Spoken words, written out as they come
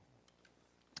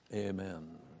Amen.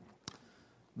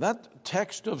 That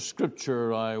text of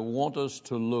Scripture I want us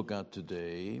to look at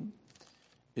today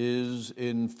is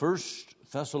in 1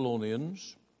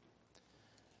 Thessalonians,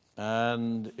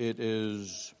 and it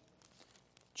is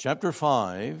chapter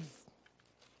 5,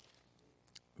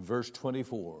 verse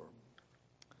 24.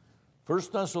 1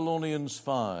 Thessalonians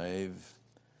 5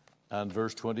 and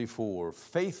verse 24.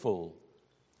 Faithful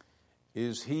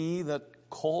is he that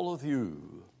calleth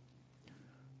you,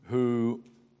 who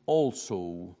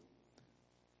also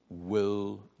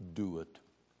will do it.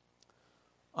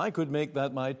 I could make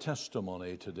that my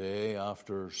testimony today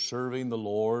after serving the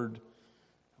Lord,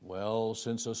 well,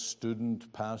 since a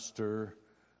student pastor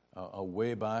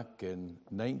way back in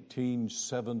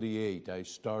 1978. I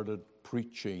started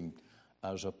preaching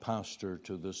as a pastor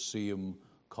to the same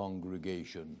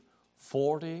congregation.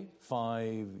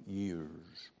 45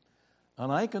 years.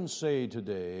 And I can say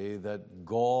today that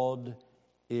God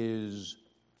is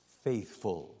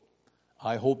faithful.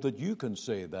 I hope that you can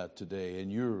say that today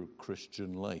in your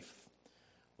Christian life.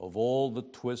 Of all the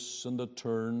twists and the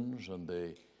turns and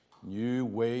the new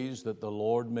ways that the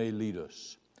Lord may lead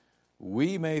us,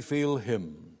 we may fail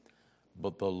Him,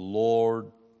 but the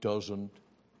Lord doesn't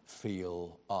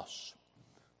fail us.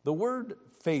 The word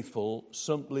faithful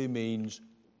simply means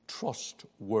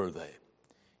trustworthy.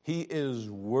 He is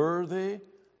worthy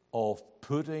of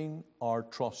putting our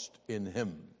trust in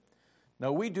Him.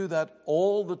 Now, we do that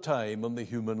all the time on the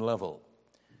human level.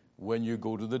 When you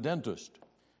go to the dentist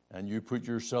and you put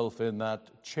yourself in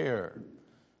that chair,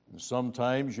 and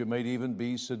sometimes you might even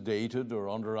be sedated or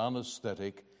under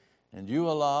anesthetic, and you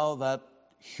allow that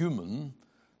human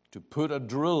to put a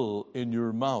drill in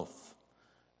your mouth,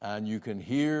 and you can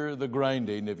hear the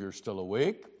grinding if you're still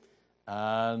awake,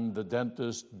 and the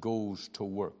dentist goes to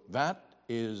work. That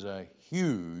is a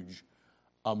huge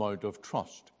amount of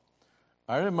trust.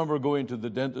 I remember going to the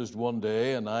dentist one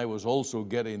day, and I was also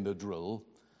getting the drill,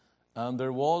 and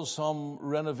there was some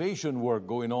renovation work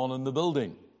going on in the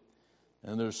building,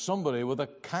 and there's somebody with a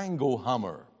Kango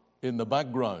hammer in the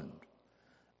background,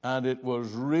 and it was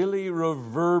really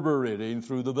reverberating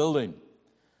through the building.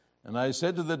 And I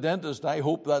said to the dentist, I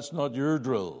hope that's not your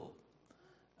drill.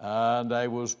 And I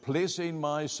was placing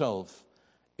myself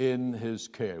in his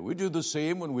care. We do the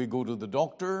same when we go to the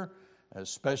doctor,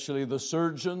 especially the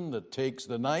surgeon that takes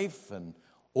the knife and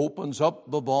opens up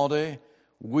the body.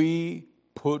 We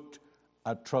put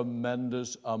a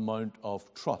tremendous amount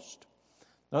of trust.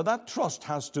 Now, that trust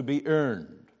has to be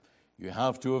earned. You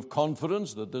have to have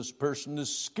confidence that this person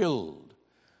is skilled,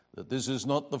 that this is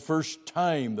not the first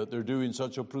time that they're doing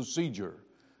such a procedure.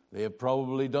 They have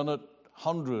probably done it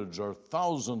hundreds or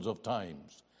thousands of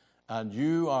times, and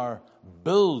you are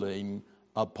building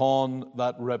upon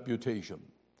that reputation.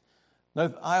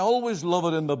 Now, I always love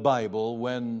it in the Bible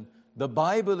when the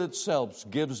Bible itself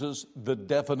gives us the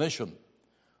definition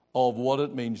of what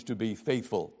it means to be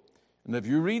faithful. And if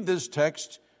you read this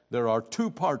text, there are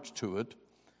two parts to it.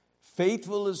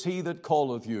 Faithful is he that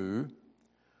calleth you,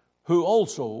 who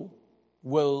also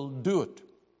will do it.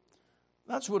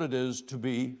 That's what it is to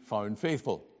be found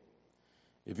faithful.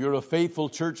 If you're a faithful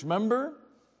church member,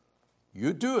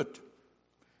 you do it.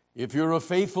 If you're a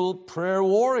faithful prayer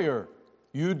warrior,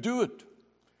 you do it.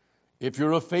 If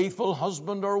you're a faithful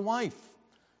husband or wife,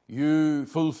 you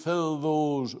fulfill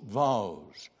those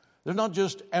vows. They're not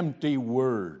just empty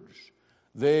words.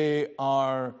 They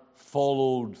are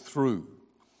followed through.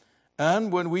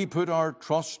 And when we put our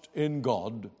trust in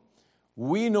God,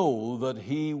 we know that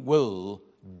He will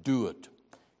do it.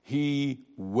 He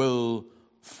will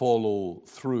follow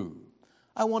through.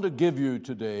 I want to give you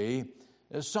today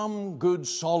some good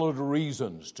solid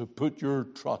reasons to put your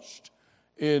trust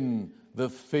in the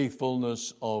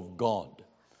faithfulness of God.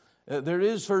 There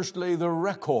is firstly the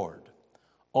record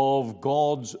of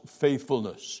God's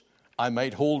faithfulness. I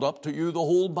might hold up to you the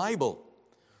whole Bible,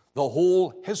 the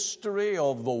whole history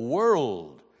of the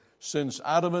world since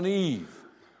Adam and Eve,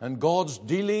 and God's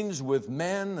dealings with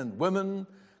men and women,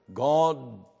 God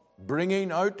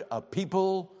bringing out a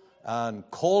people and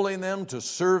calling them to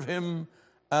serve Him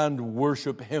and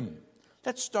worship Him.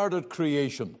 Let's start at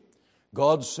creation.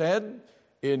 God said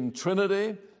in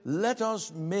Trinity, let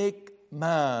us make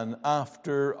man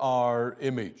after our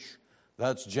image.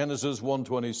 That's Genesis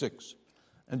 1:26.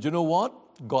 And you know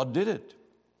what? God did it.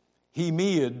 He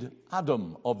made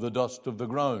Adam of the dust of the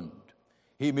ground.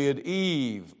 He made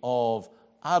Eve of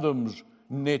Adam's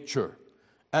nature.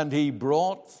 And He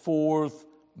brought forth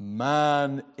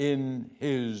man in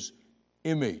His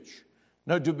image.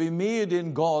 Now, to be made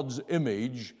in God's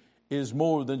image is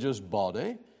more than just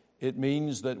body. It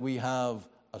means that we have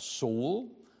a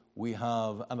soul. We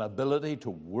have an ability to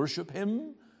worship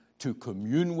Him, to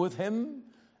commune with him.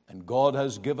 And God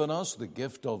has given us the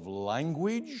gift of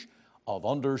language, of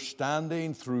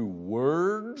understanding through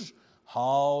words,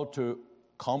 how to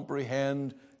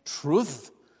comprehend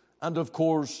truth. And of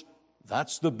course,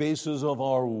 that's the basis of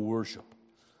our worship.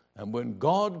 And when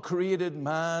God created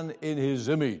man in his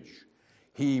image,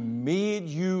 he made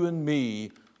you and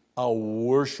me a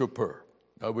worshiper.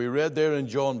 Now we read there in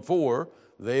John 4,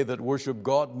 they that worship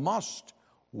God must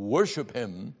worship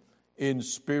him in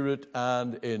spirit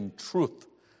and in truth.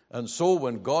 And so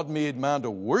when God made man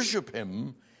to worship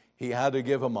him, he had to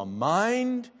give him a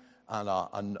mind and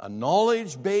a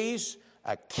knowledge base,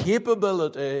 a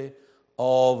capability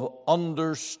of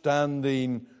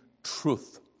understanding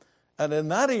truth. And in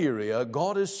that area,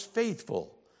 God is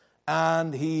faithful,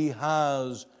 and he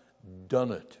has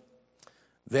done it.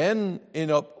 Then in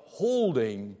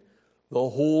upholding the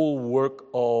whole work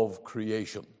of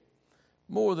creation,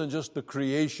 more than just the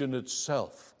creation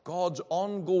itself, God's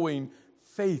ongoing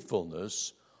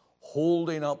faithfulness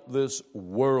holding up this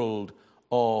world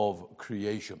of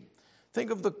creation.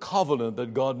 Think of the covenant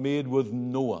that God made with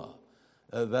Noah,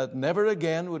 that never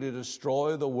again would he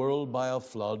destroy the world by a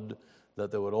flood,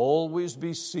 that there would always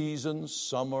be seasons,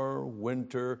 summer,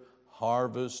 winter,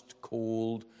 harvest,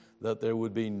 cold, that there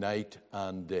would be night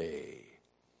and day.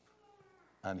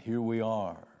 And here we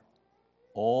are,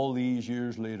 all these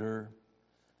years later.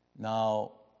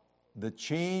 Now, the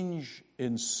change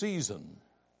in season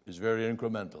is very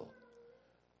incremental.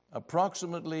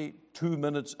 Approximately 2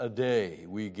 minutes a day,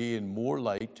 we gain more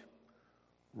light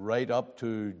right up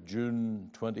to June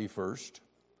 21st,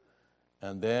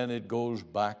 and then it goes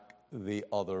back the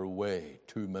other way,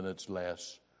 2 minutes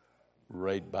less,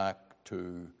 right back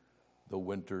to the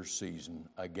winter season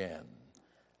again.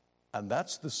 And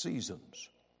that's the seasons.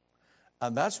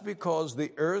 And that's because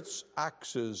the Earth's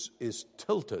axis is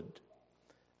tilted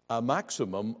a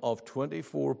maximum of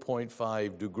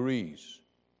 24.5 degrees.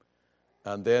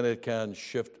 And then it can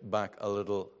shift back a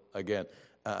little again.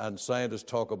 And scientists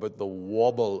talk about the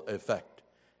wobble effect.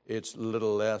 It's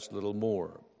little less, little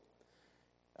more.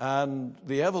 And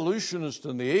the evolutionists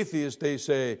and the atheists, they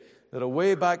say that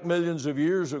way back millions of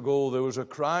years ago, there was a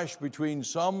crash between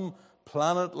some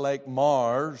planet like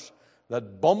Mars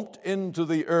that bumped into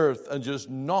the Earth and just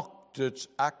knocked its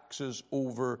axis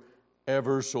over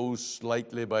ever so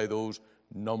slightly by those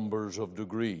numbers of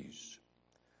degrees.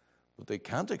 But they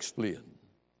can't explain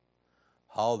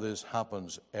how this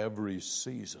happens every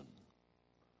season,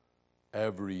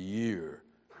 every year,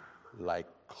 like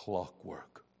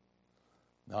clockwork.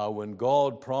 Now, when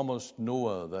God promised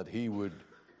Noah that he would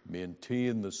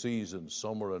maintain the seasons,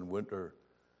 summer and winter,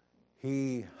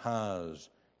 he has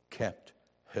kept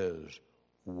his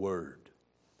word.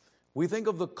 We think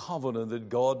of the covenant that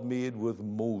God made with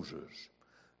Moses,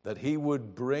 that he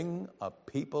would bring a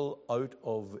people out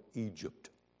of Egypt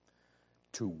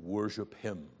to worship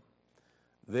him.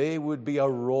 They would be a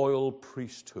royal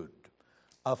priesthood,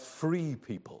 a free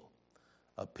people,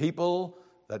 a people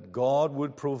that God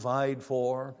would provide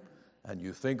for. And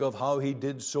you think of how he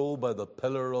did so by the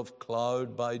pillar of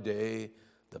cloud by day,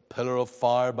 the pillar of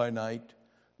fire by night,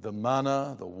 the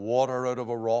manna, the water out of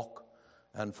a rock,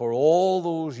 and for all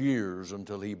those years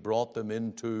until he brought them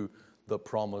into the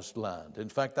promised land. In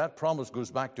fact, that promise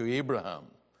goes back to Abraham,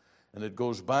 and it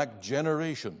goes back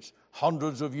generations,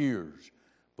 hundreds of years.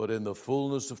 But in the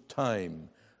fullness of time,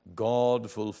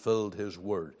 God fulfilled his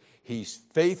word. He's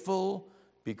faithful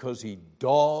because he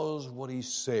does what he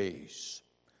says.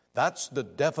 That's the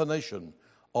definition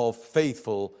of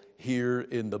faithful here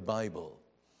in the Bible.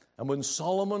 And when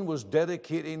Solomon was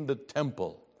dedicating the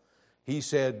temple, he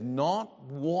said, not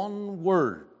one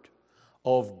word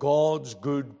of God's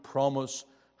good promise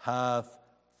hath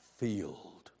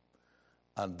failed.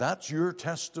 And that's your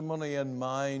testimony and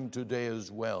mine today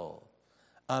as well.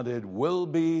 And it will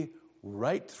be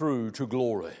right through to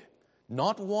glory.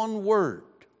 Not one word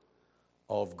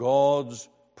of God's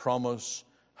promise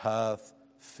hath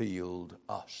failed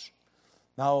us.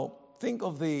 Now, think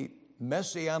of the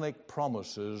messianic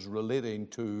promises relating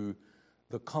to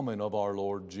the coming of our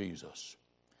Lord Jesus.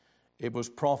 It was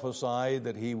prophesied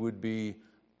that he would be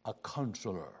a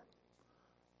counselor,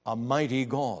 a mighty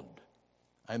God.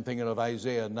 I'm thinking of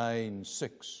Isaiah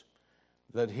 9:6,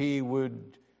 that he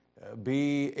would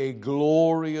be a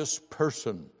glorious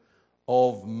person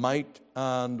of might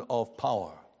and of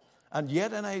power. And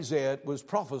yet in Isaiah it was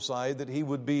prophesied that he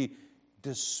would be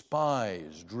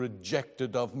despised,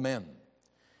 rejected of men.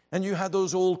 And you had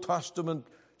those Old Testament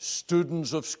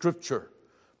students of Scripture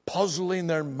puzzling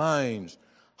their minds.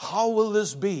 How will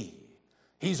this be?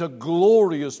 He's a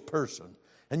glorious person,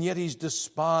 and yet he's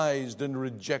despised and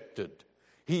rejected.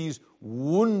 He's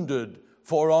wounded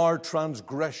for our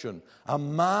transgression, a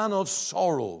man of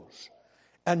sorrows.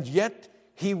 And yet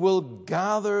he will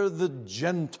gather the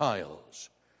Gentiles.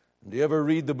 And you ever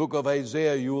read the book of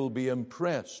Isaiah, you will be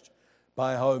impressed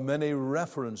by how many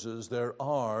references there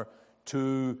are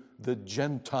to the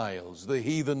Gentiles, the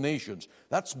heathen nations.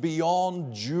 That's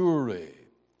beyond Jewry.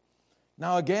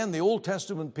 Now again, the Old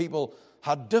Testament people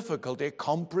had difficulty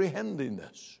comprehending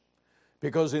this,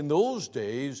 because in those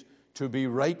days, to be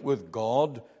right with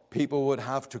God, people would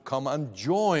have to come and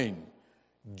join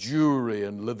Jewry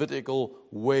and Levitical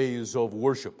ways of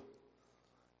worship.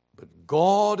 But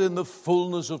God, in the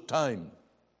fullness of time,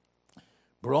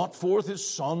 brought forth his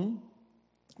Son,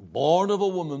 born of a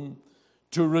woman,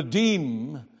 to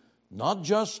redeem not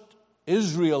just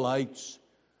Israelites,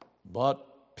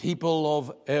 but people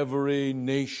of every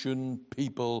nation,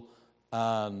 people,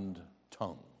 and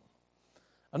tongue.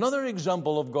 Another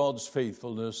example of God's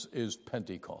faithfulness is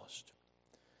Pentecost.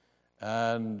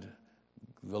 And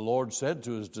the Lord said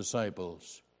to his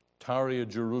disciples, "Tarry at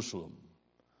Jerusalem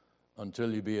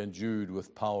until you be endued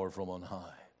with power from on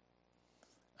high."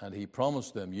 And he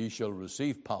promised them, "Ye shall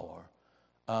receive power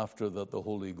after that the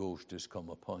Holy Ghost is come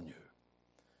upon you."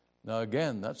 Now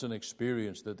again, that's an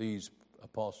experience that these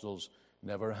apostles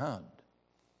never had.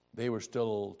 They were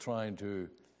still trying to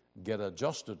get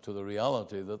adjusted to the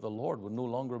reality that the Lord would no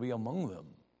longer be among them.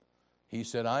 He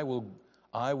said, I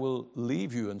will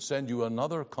leave you and send you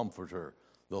another comforter,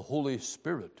 the Holy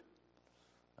Spirit.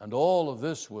 And all of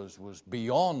this was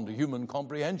beyond human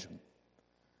comprehension.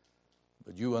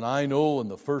 But you and I know in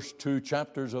the first 2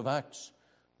 chapters of Acts,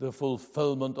 the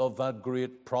fulfillment of that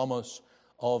great promise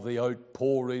of the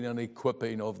outpouring and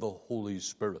equipping of the Holy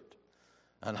Spirit,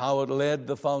 and how it laid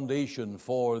the foundation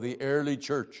for the early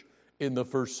church in the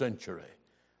first century,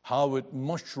 how it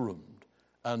mushroomed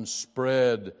and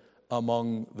spread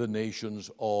among the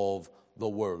nations of the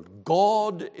world.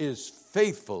 God is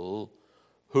faithful,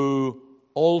 who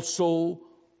also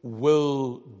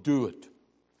will do it.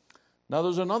 Now,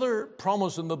 there's another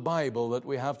promise in the Bible that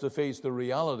we have to face the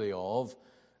reality of,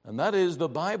 and that is, the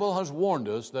Bible has warned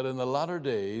us that in the latter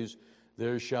days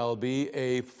there shall be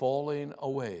a falling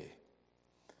away.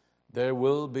 There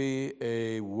will be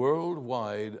a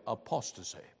worldwide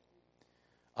apostasy,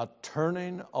 a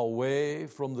turning away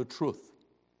from the truth.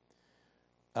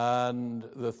 And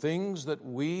the things that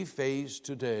we face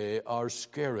today are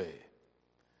scary.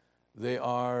 They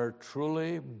are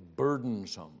truly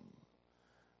burdensome.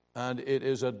 And it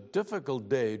is a difficult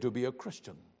day to be a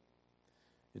Christian.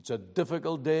 It's a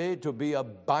difficult day to be a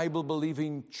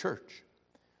Bible-believing church.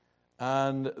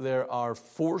 And there are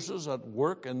forces at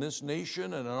work in this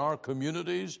nation and in our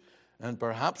communities and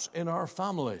perhaps in our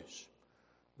families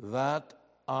that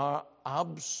are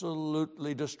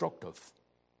absolutely destructive.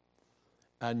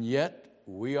 And yet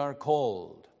we are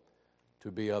called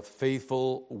to be a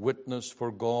faithful witness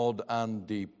for God and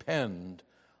depend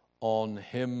on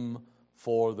him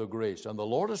for the grace. And the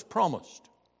Lord has promised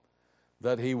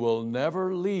that he will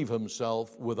never leave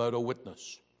himself without a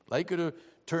witness. I'd like you to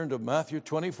turn to Matthew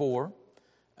 24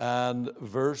 and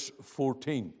verse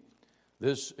 14.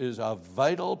 This is a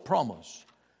vital promise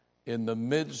in the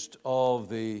midst of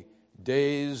the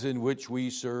days in which we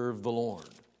serve the Lord.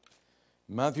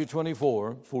 Matthew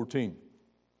 24:14.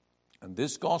 And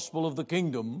this gospel of the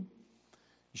kingdom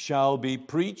shall be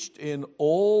preached in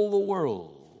all the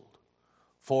world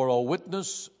for a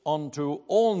witness unto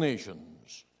all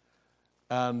nations,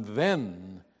 and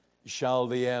then shall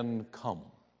the end come.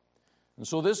 And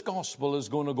so this gospel is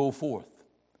going to go forth.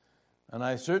 And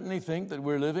I certainly think that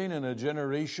we're living in a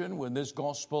generation when this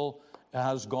gospel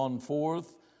has gone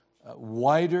forth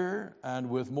wider and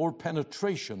with more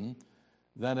penetration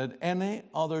than at any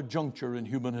other juncture in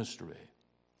human history.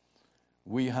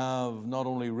 We have not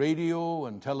only radio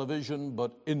and television,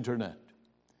 but internet.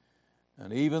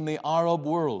 And even the Arab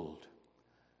world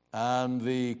and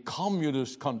the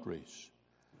communist countries,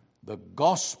 the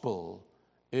gospel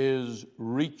is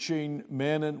reaching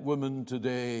men and women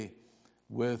today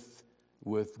with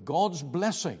God's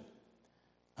blessing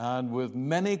and with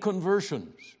many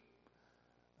conversions.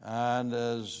 And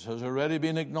as has already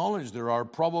been acknowledged, there are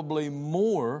probably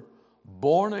more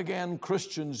born-again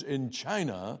Christians in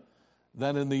China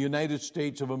than in the United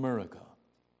States of America.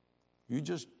 You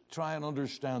just try and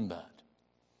understand that.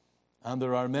 And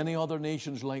there are many other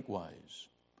nations likewise.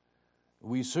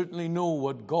 We certainly know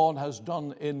what God has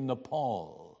done in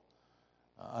Nepal,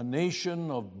 a nation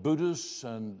of Buddhists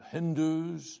and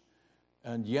Hindus,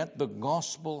 and yet the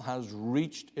gospel has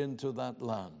reached into that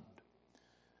land.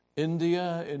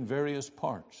 India in various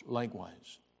parts,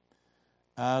 likewise.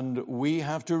 And we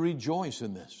have to rejoice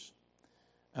in this.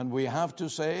 And we have to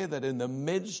say that in the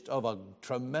midst of a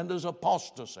tremendous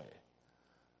apostasy,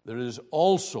 there is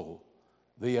also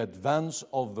the advance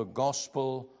of the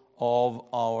gospel of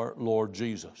our Lord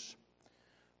Jesus.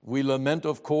 We lament,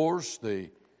 of course, the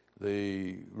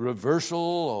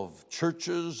reversal of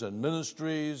churches and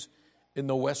ministries in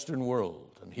the Western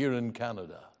world and here in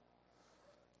Canada.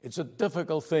 It's a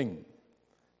difficult thing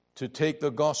to take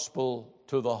the gospel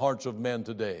to the hearts of men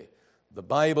today. The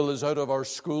Bible is out of our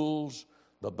schools.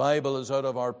 The Bible is out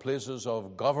of our places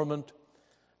of government.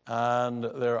 And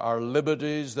there are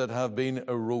liberties that have been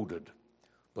eroded.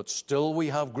 But still we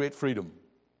have great freedom.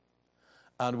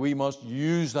 And we must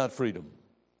use that freedom.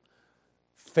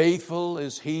 Faithful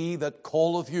is he that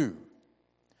calleth you,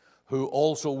 who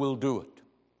also will do it.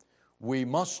 We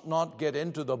must not get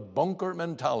into the bunker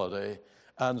mentality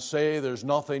and say there's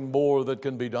nothing more that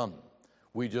can be done.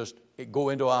 We just go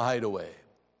into a hideaway.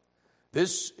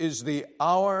 This is the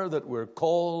hour that we're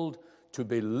called to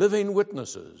be living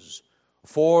witnesses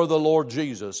for the Lord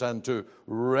Jesus and to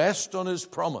rest on his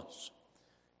promise.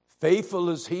 Faithful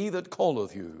is he that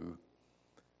calleth you,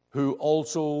 who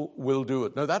also will do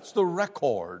it. Now that's the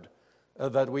record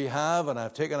that we have, and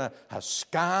I've taken a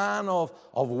scan of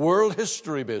world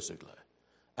history basically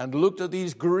and looked at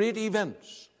these great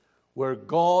events where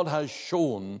God has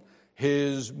shown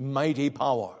his mighty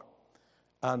power.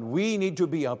 And we need to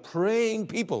be a praying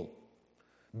people,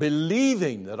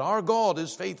 believing that our God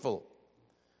is faithful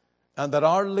and that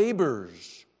our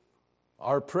labors,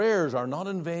 our prayers are not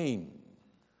in vain,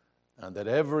 and that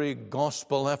every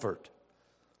gospel effort,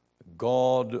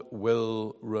 God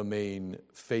will remain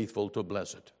faithful to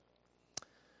bless it.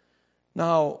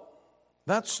 Now,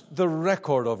 that's the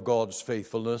record of God's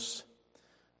faithfulness.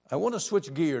 I want to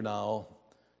switch gear now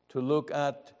to look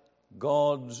at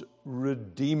God's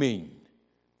redeeming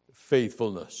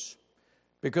faithfulness,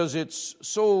 because it's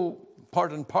so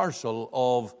part and parcel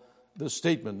of the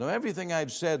statement. Now, everything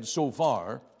I've said so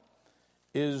far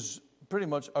is pretty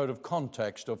much out of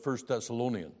context of 1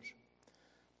 Thessalonians.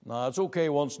 Now, it's okay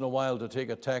once in a while to take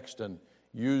a text and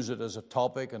use it as a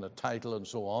topic and a title and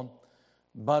so on,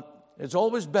 but it's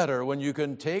always better when you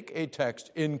can take a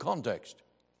text in context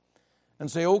and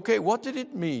say, okay, what did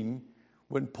it mean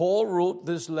when Paul wrote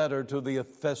this letter to the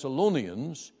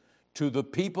Thessalonians, to the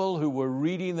people who were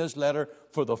reading this letter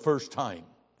for the first time?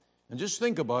 And just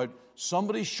think about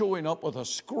somebody showing up with a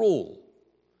scroll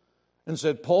and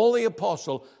said, Paul the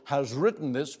apostle has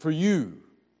written this for you.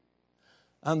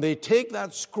 And they take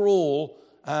that scroll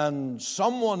and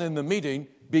someone in the meeting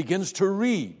begins to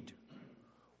read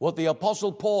what the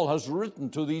apostle Paul has written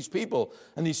to these people.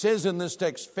 And he says in this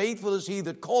text, faithful is he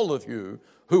that calleth you,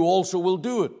 who also will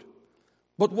do it.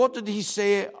 But what did he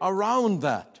say around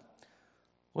that?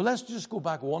 Well, let's just go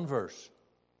back one verse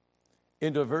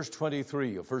into verse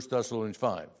 23 of 1 Thessalonians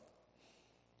 5.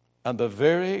 And the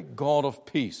very God of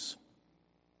peace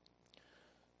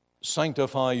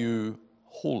sanctify you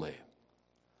wholly.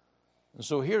 And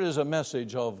so here is a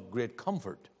message of great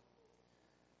comfort.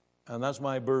 And that's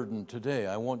my burden today.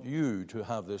 I want you to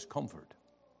have this comfort.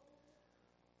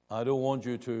 I don't want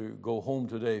you to go home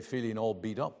today feeling all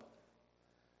beat up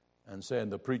and saying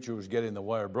the preacher was getting the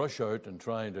wire brush out and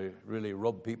trying to really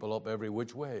rub people up every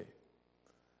which way.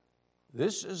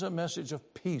 This is a message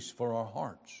of peace for our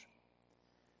hearts.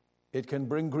 It can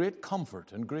bring great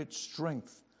comfort and great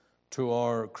strength to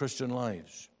our Christian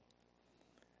lives.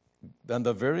 And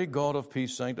the very God of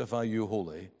peace sanctify you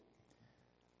wholly.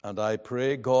 And I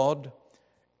pray, God,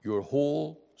 your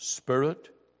whole spirit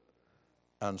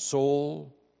and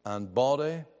soul and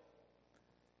body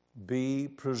be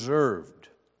preserved,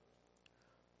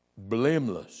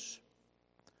 blameless,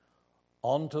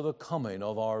 unto the coming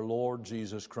of our Lord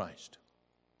Jesus Christ.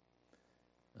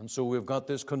 And so we've got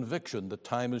this conviction that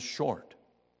time is short,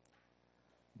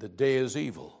 the day is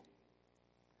evil,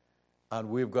 and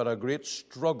we've got a great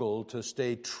struggle to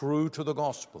stay true to the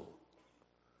gospel,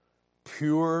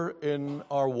 pure in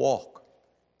our walk.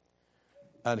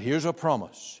 And here's a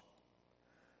promise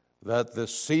that the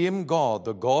same God,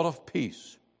 the God of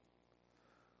peace,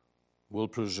 will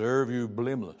preserve you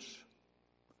blameless.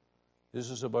 This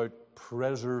is about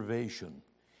preservation,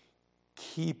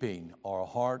 keeping our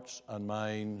hearts and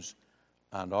minds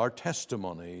and our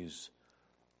testimonies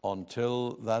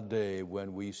until that day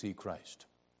when we see Christ,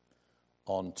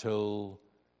 until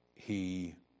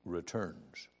he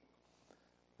returns.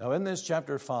 Now, in this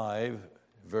chapter 5,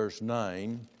 verse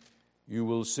 9, you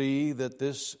will see that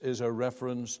this is a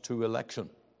reference to election.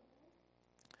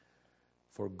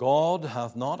 For God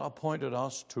hath not appointed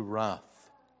us to wrath,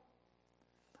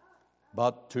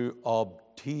 but to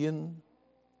obtain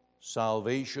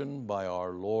salvation by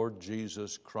our Lord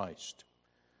Jesus Christ,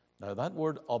 Now that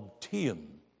word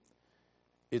obtain,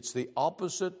 it's the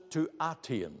opposite to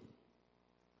attain.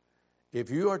 If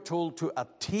you are told to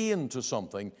attain to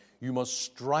something, you must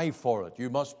strive for it. You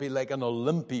must be like an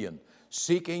Olympian,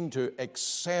 seeking to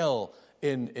excel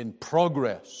in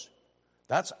progress.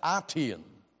 That's attain.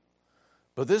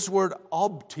 But this word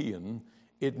obtain,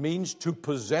 it means to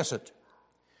possess it.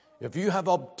 If you have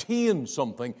obtained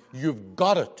something, you've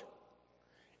got it.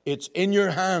 It's in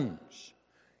your hands.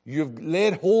 You've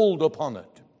laid hold upon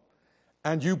it,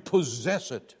 and you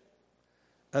possess it.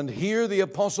 And here the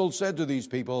apostle said to these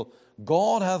people,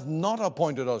 God hath not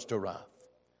appointed us to wrath,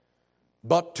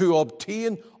 but to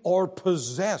obtain or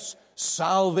possess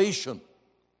salvation.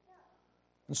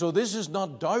 And so this is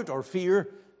not doubt or fear.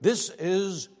 This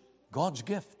is God's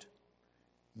gift.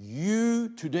 You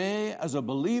today, as a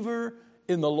believer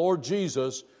in the Lord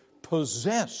Jesus,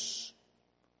 possess,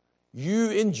 you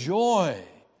enjoy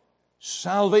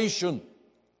salvation.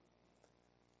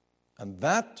 And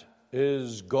that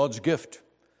is God's gift.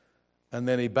 And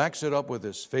then he backs it up with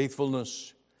his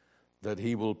faithfulness, that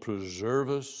he will preserve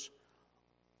us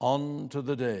unto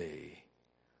the day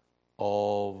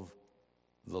of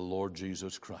the Lord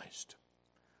Jesus Christ.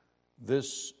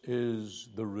 This is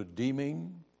the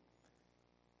redeeming,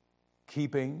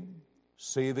 keeping,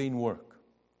 saving work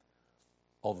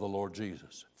of the Lord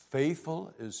Jesus.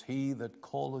 Faithful is he that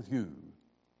calleth you,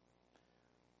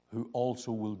 who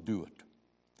also will do it.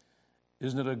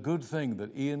 Isn't it a good thing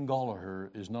that Ian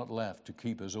Gallagher is not left to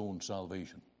keep his own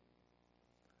salvation?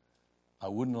 I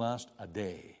wouldn't last a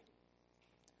day.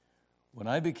 When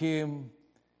I became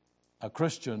a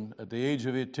Christian at the age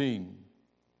of 18,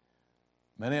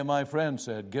 many of my friends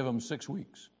said, give him 6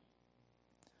 weeks.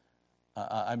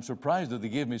 I'm surprised that they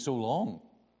gave me so long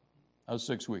as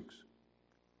 6 weeks.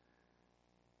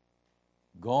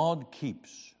 God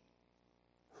keeps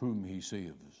whom he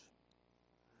saves.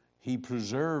 He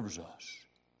preserves us,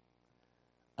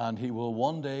 and he will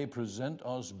one day present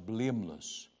us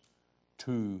blameless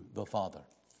to the Father.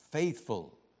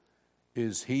 Faithful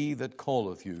is he that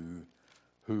calleth you,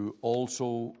 who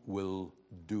also will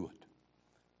do it.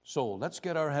 So let's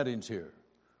get our headings here.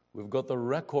 We've got the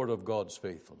record of God's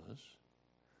faithfulness.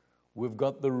 We've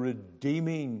got the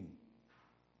redeeming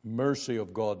mercy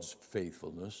of God's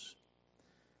faithfulness.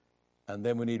 And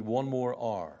then we need one more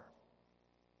R.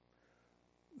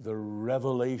 The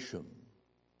revelation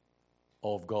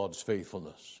of God's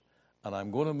faithfulness. And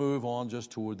I'm going to move on just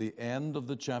toward the end of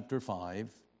the chapter 5.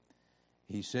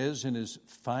 He says in his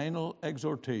final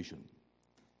exhortation,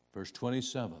 verse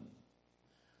 27,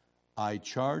 I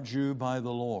charge you by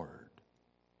the Lord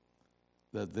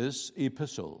that this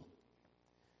epistle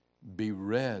be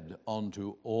read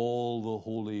unto all the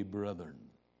holy brethren.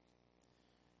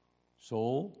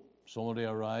 So, somebody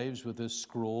arrives with this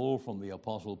scroll from the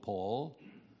Apostle Paul.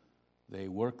 They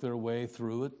work their way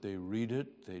through it, they read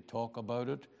it, they talk about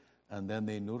it, and then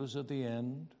they notice at the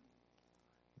end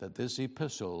that this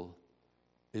epistle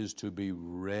is to be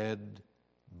read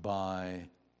by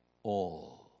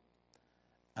all.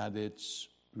 And it's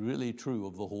really true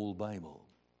of the whole Bible.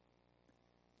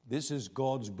 This is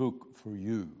God's book for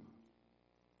you.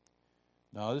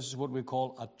 Now, this is what we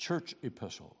call a church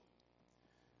epistle.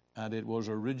 And it was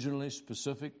originally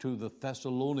specific to the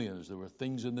Thessalonians. There were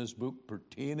things in this book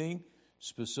pertaining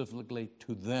specifically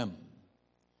to them.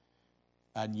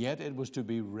 And yet it was to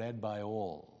be read by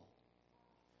all.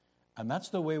 And that's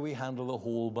the way we handle the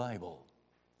whole Bible.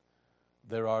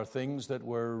 There are things that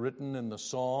were written in the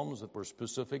Psalms that were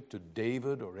specific to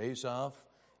David or Asaph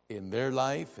in their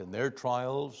life, in their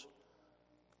trials.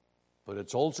 But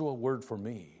it's also a word for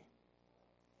me.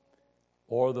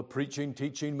 Or the preaching,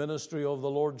 teaching ministry of the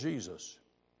Lord Jesus.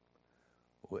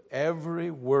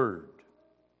 Every word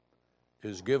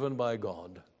is given by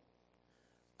God,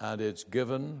 and it's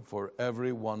given for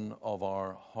every one of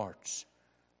our hearts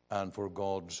and for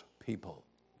God's people,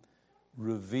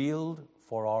 revealed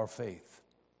for our faith.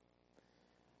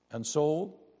 And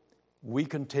so we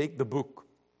can take the book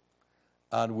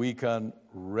and we can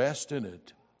rest in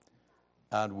it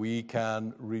and we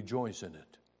can rejoice in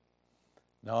it.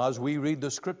 Now, as we read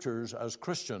the Scriptures as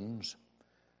Christians,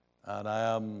 and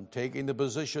I am taking the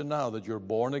position now that you're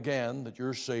born again, that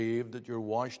you're saved, that you're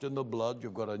washed in the blood,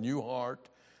 you've got a new heart,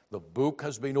 the book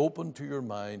has been opened to your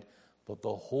mind, but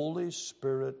the Holy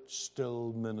Spirit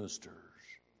still ministers.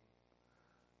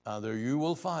 And there you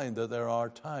will find that there are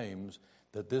times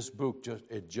that this book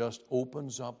just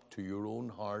opens up to your own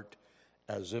heart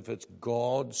as if it's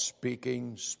God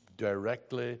speaking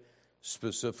directly,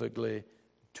 specifically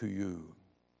to you.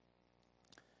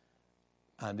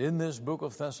 And in this book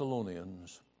of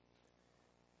Thessalonians,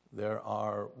 there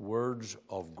are words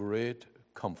of great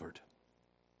comfort.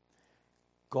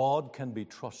 God can be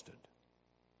trusted.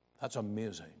 That's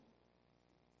amazing.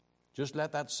 Just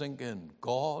let that sink in.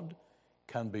 God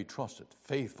can be trusted.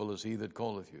 Faithful is he that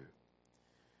calleth you.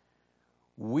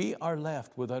 We are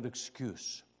left without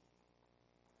excuse.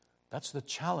 That's the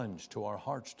challenge to our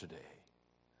hearts today.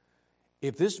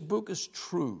 If this book is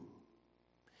true,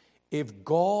 if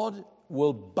God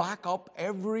will back up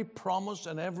every promise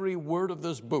and every word of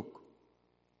this book,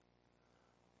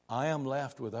 I am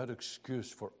left without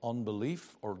excuse for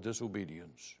unbelief or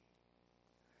disobedience.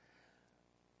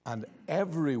 And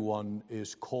everyone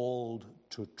is called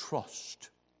to trust,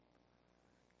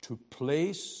 to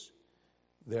place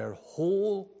their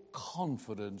whole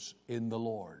confidence in the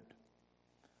Lord.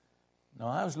 Now,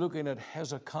 I was looking at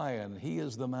Hezekiah, and he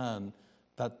is the man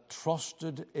that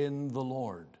trusted in the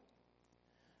Lord.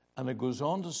 And it goes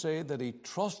on to say that he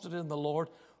trusted in the Lord,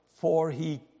 for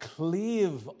he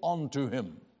clave unto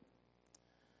him.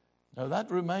 Now,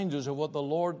 that reminds us of what the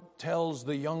Lord tells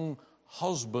the young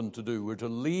husband to do. We're to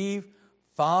leave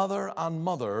father and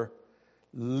mother,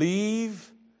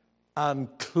 leave and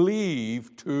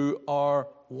cleave to our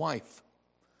wife.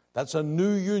 That's a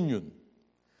new union.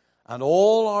 And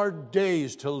all our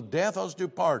days till death us do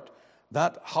part,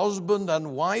 that husband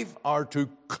and wife are to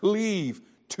cleave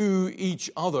to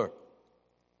each other.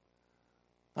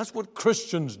 That's what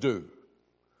Christians do.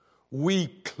 We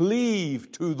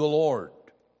cleave to the Lord.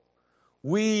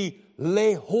 We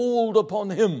lay hold upon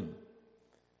him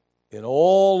in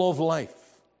all of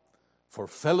life for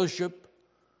fellowship,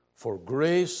 for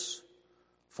grace,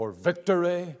 for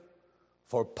victory,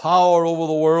 for power over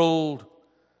the world,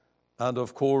 and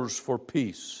of course for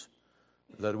peace,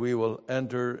 that we will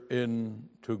enter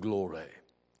into glory.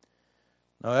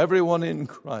 Now, everyone in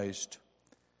Christ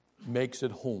makes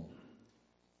it home.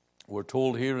 We're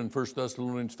told here in 1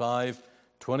 Thessalonians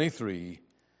 5:23,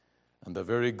 and the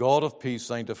very God of peace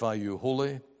sanctify you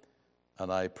wholly,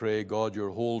 and I pray, God,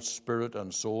 your whole spirit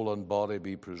and soul and body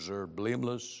be preserved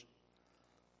blameless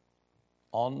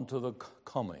unto the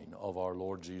coming of our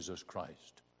Lord Jesus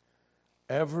Christ.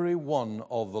 Every one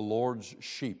of the Lord's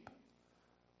sheep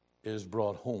is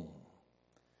brought home.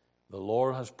 The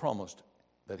Lord has promised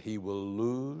that he will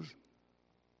lose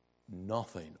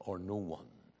nothing or no one.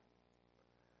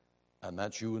 And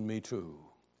that's you and me too.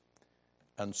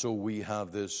 And so we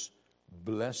have this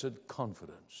blessed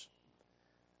confidence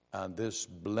and this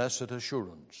blessed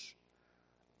assurance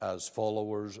as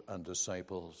followers and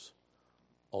disciples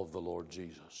of the Lord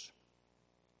Jesus.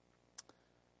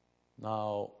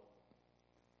 Now,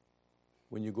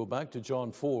 when you go back to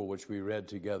John 4, which we read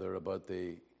together about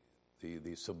the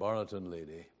Samaritan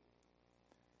lady,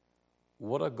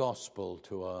 what a gospel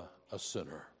to a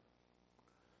sinner,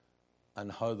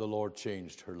 and how the Lord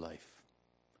changed her life.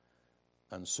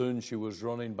 And soon she was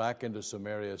running back into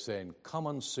Samaria saying, come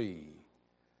and see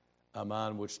a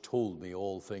man which told me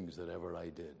all things that ever I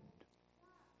did.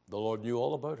 The Lord knew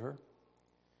all about her.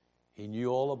 He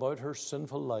knew all about her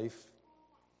sinful life.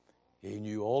 He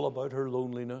knew all about her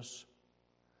loneliness.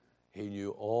 He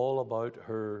knew all about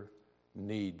her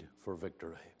need for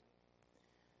victory.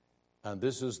 And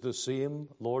this is the same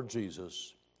Lord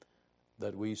Jesus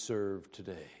that we serve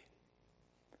today.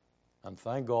 And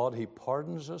thank God he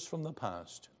pardons us from the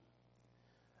past,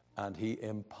 and he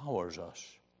empowers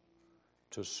us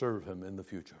to serve him in the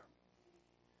future.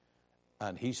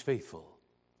 And he's faithful.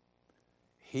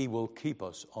 He will keep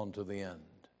us unto the end.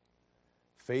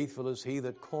 Faithful is he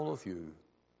that calleth you,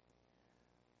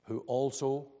 who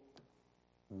also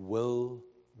will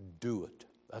do it.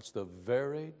 That's the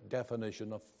very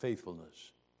definition of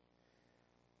faithfulness.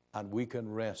 And we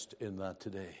can rest in that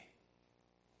today.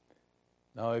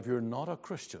 Now, if you're not a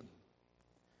Christian,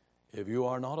 if you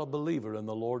are not a believer in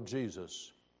the Lord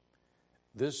Jesus,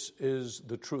 this is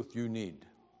the truth you need.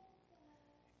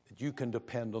 That you can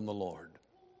depend on the Lord.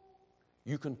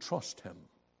 You can trust him.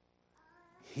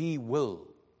 He will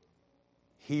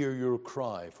hear your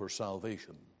cry for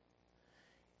salvation.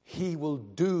 He will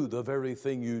do the very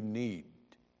thing you need: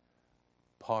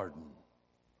 pardon,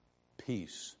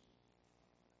 peace,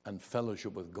 and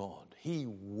fellowship with God. He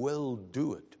will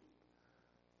do it.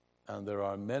 And there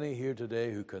are many here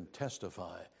today who can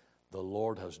testify, the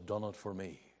Lord has done it for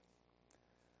me.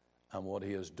 And what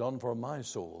he has done for my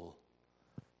soul,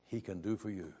 he can do for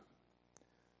you.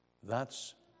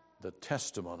 That's the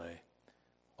testimony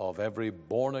of every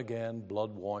born-again,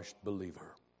 blood-washed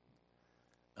believer.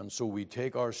 And so we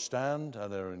take our stand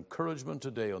and our encouragement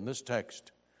today on this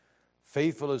text.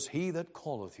 Faithful is he that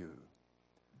calleth you,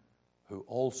 who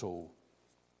also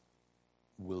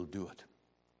will do it.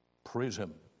 Praise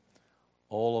him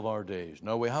all of our days.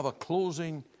 Now we have a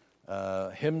closing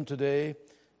hymn today.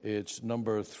 It's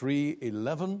number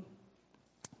 311.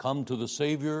 Come to the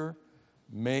Savior,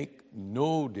 make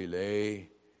no delay.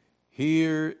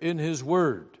 Here in His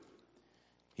Word,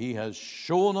 He has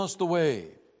shown us the way.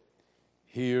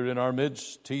 Here in our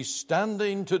midst, He's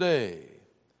standing today,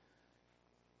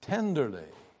 tenderly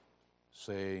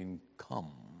saying,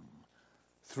 come.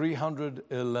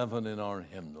 311 in our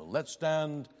hymnal. Let's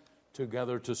stand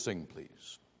together to sing,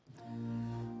 please.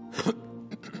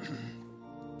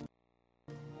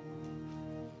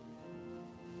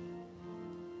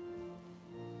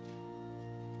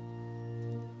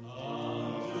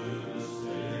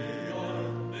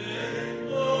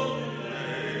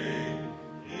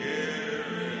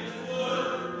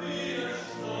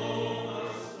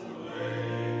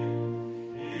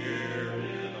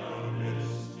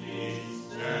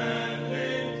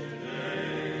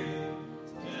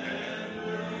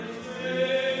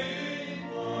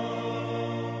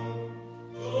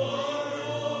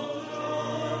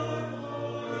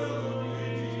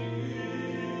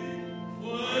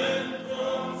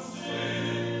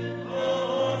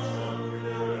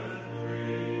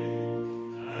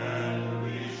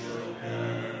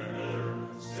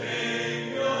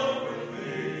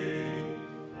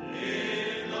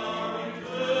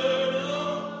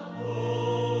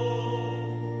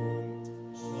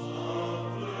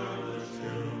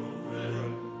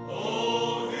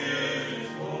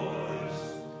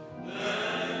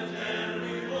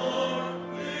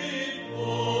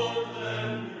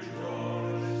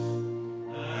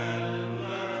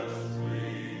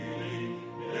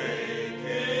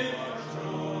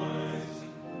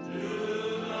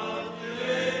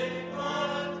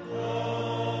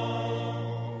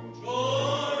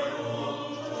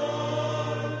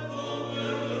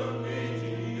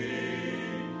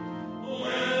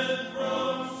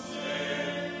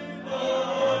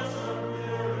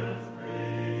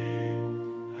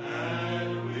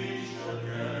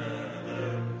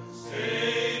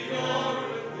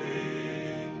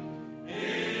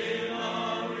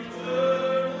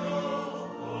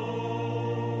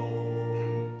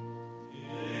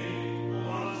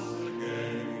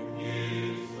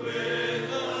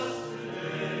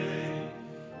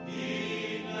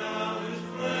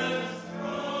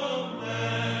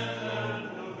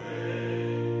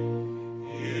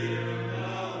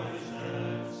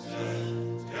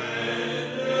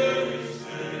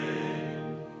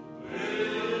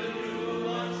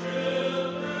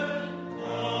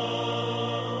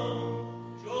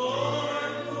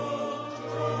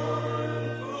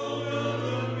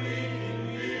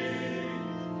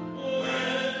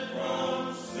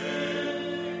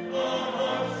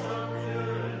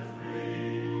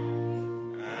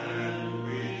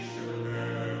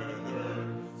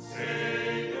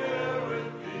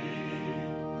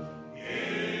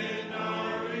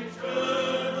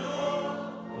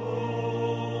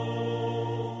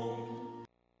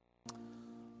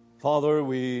 Father,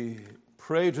 we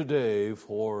pray today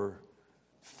for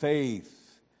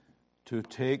faith to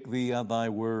take Thee at Thy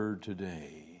word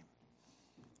today.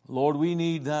 Lord, we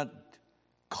need that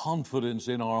confidence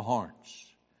in our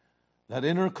hearts, that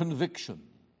inner conviction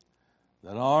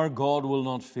that our God will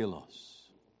not fail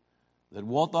us, that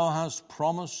what Thou hast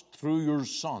promised through Your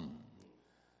Son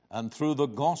and through the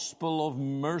gospel of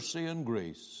mercy and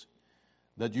grace,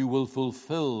 that You will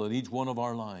fulfill in each one of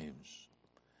our lives.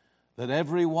 That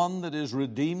every one that is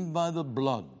redeemed by the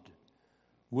blood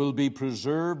will be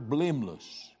preserved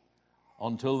blameless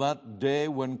until that day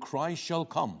when Christ shall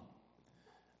come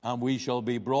and we shall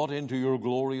be brought into Your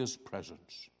glorious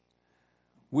presence.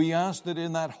 We ask that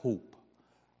in that hope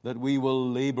that we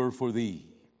will labor for Thee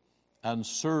and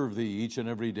serve Thee each and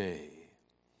every day.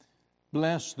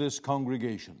 Bless this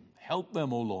congregation. Help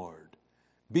them, O Lord.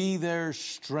 Be their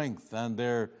strength and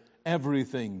their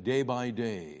everything day by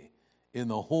day. In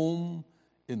the home,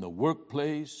 in the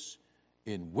workplace,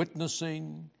 in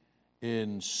witnessing,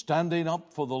 in standing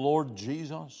up for the Lord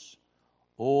Jesus.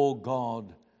 Oh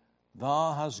God,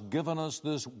 Thou hast given us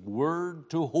this word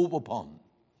to hope upon.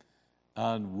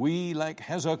 And we, like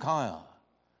Hezekiah,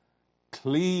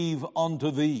 cleave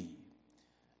unto Thee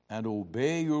and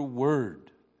obey Your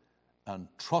word and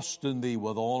trust in Thee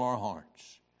with all our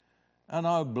hearts. And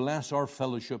now bless our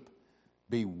fellowship.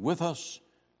 Be with us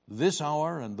this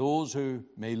hour, and those who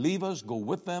may leave us, go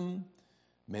with them.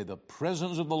 May the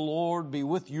presence of the Lord be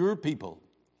with Your people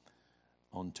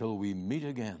until we meet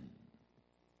again.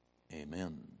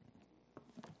 Amen.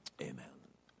 Amen.